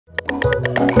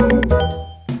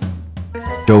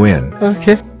Go in.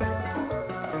 Okay.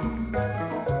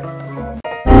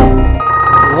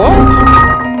 What?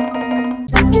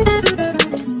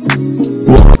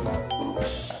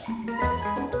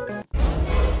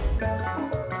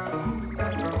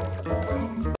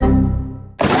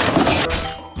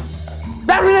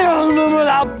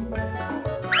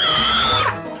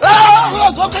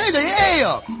 Go crazy,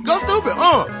 yeah! Go stupid,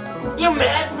 You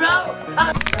mad, bro?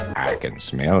 I can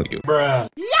smell you. Bruh.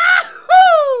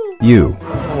 You.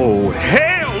 Oh,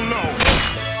 hell no!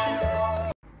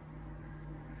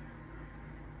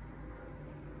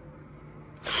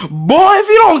 Boy, if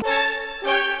you don't...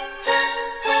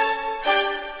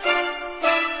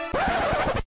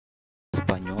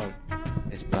 Español,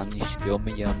 Spanish, yo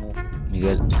me llamo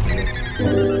Miguel.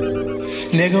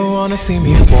 Nigga wanna see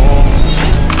me fall.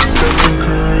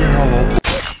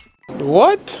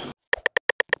 What?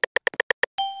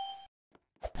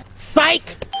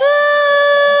 Psych!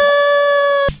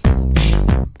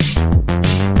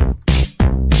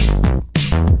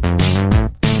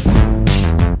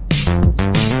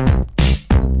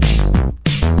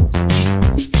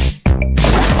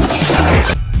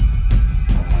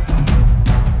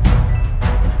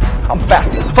 I'm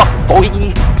fast as fuck, boy.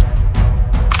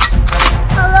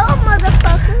 Hello,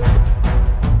 motherfucker.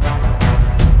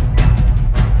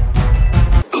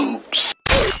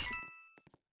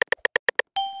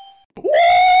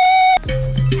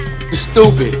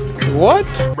 Stupid. What?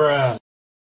 Bruh.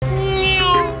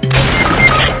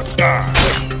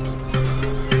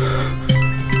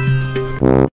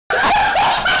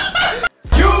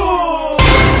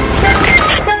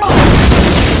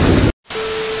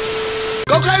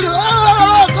 Go crazy,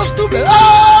 go stupid,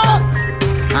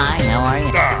 Hi, how are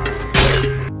you?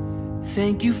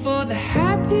 Thank you for the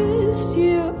happiest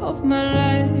year of my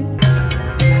life.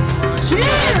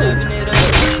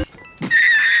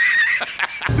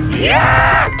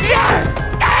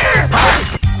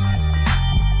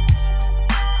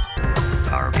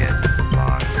 Target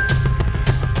locked.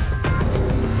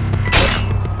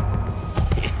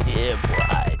 Yeah,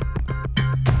 boy.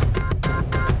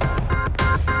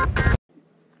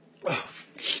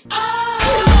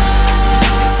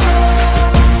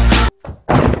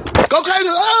 Go crazy,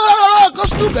 go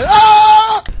stupid,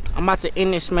 I'm about to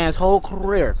end this man's whole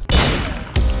career.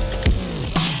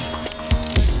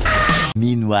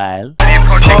 Meanwhile.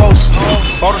 Pose,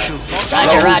 photo shoot.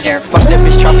 Roger. Fuck that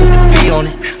bitch, try put the fee on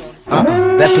it.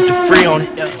 Bet put the free on it.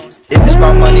 If it's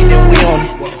about money, then we on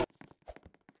it.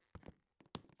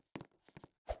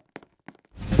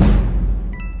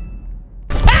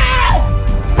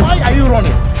 Why are you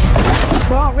running?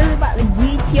 Bro, I'm really about to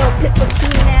get your pick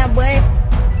between that, boy.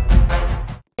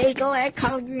 Hey, go that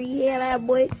collard green hair, that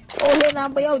boy. Go ahead now,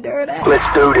 boy, yo, dirt that. Let's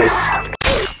do this.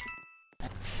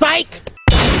 Psych!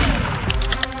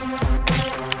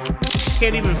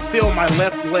 Can't even feel my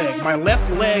left leg. My left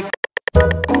leg.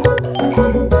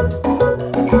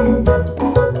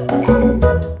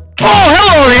 Oh,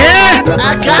 hello there!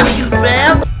 I got you,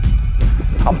 fam!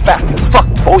 I'm fast as fuck,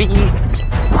 boy.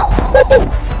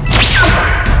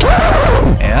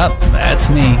 Yep, that's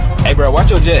me. Hey, bro, watch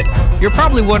your jet. You're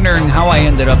probably wondering how I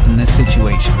ended up in this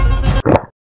situation.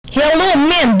 Hello,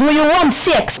 man, do you want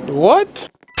sex? What?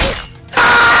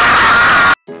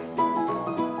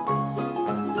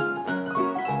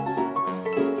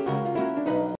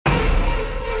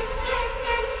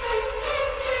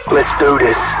 Let's do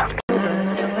this.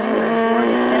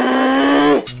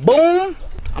 Boom!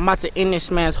 I'm about to end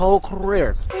this man's whole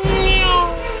career.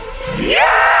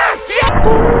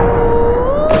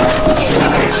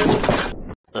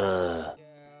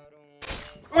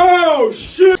 Oh,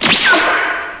 shit!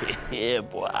 Yeah,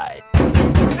 boy.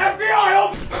 FBI,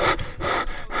 help!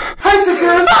 Hi,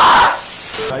 sisters! Ah!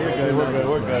 You're good,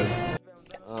 we're good.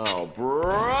 Oh,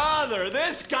 brother,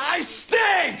 this guy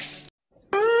stinks!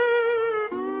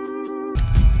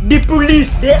 The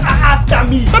police, they are after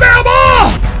me. I'm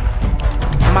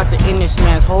about to end this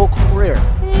man's whole career.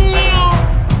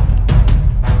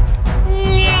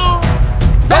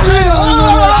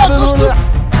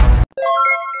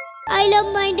 I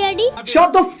love my daddy,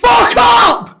 Shut the fuck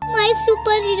up! my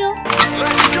superhero.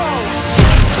 Let's go!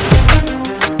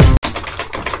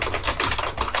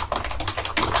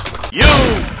 You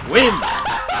win!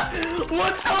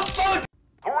 What the fuck?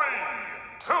 3,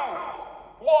 2,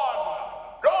 1,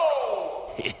 go!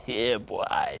 Yeah,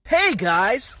 boy. Hey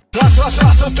guys!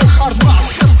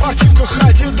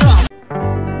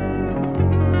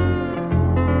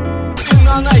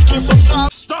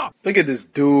 Stop! Look at this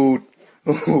dude.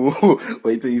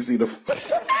 Wait till you see the.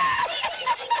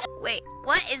 Wait,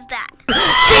 what is that?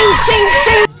 Sing, sing,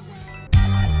 sing!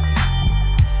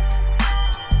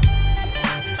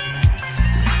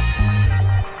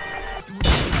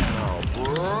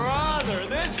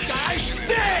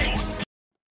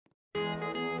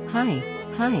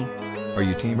 Hi. Are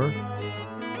you teamer?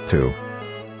 2.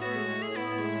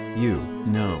 You.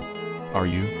 No. Are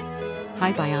you?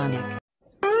 Hi, Bionic.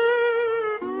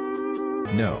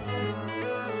 No.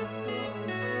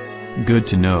 Good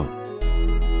to know.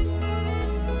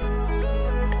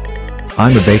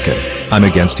 I'm a bacon. I'm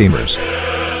against teamers.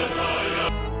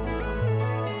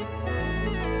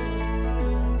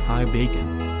 Hi,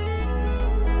 Bacon.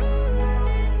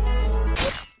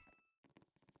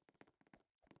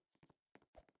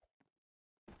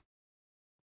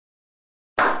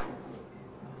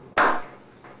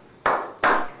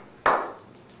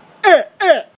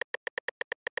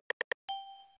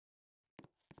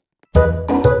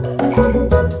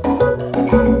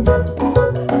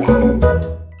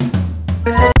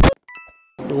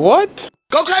 What?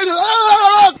 Go crazy!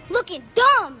 Looking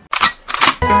dumb.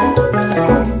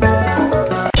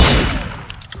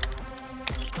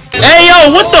 Hey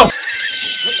yo, what the?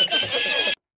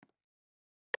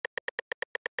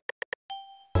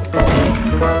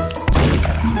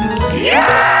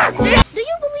 Yeah! Do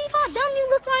you believe how dumb you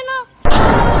look right now?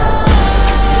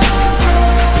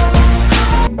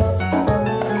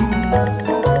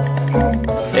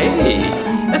 Hey,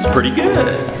 that's pretty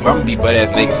good. I'm deep butt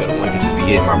ass nigga, so the one can just be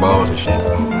hitting my balls and shit.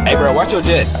 Hey bro, watch your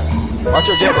jet. Watch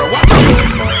your jet, bro. Watch your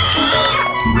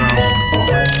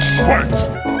Fight!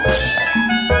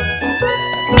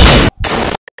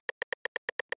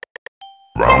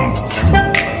 Round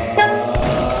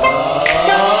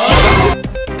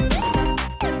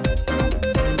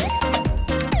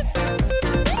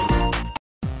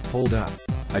 2. Hold up.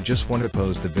 I just want to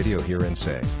pause the video here and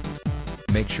say,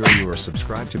 make sure you are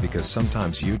subscribed to, because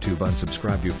sometimes YouTube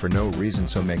unsubscribe you for no reason,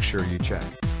 so make sure you check.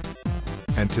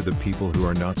 And to the people who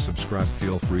are not subscribed,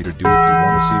 feel free to do if you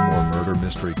want to see more murder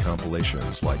mystery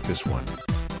compilations like this one.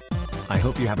 I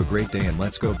hope you have a great day, and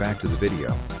let's go back to the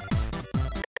video.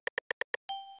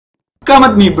 Come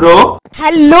at me, bro.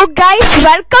 Hello guys,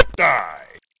 welcome. Die!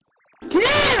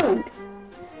 Dude!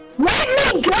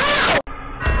 Let me go!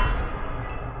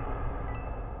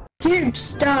 Dude,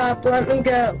 stop, let me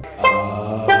go.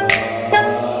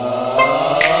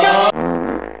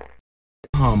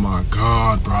 Oh my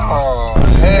god, bro. Oh,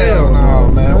 hell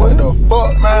no, man. What the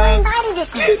fuck, man?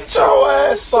 Get your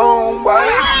ass on, boy.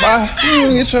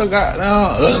 You get your goddamn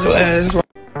ugly ass on.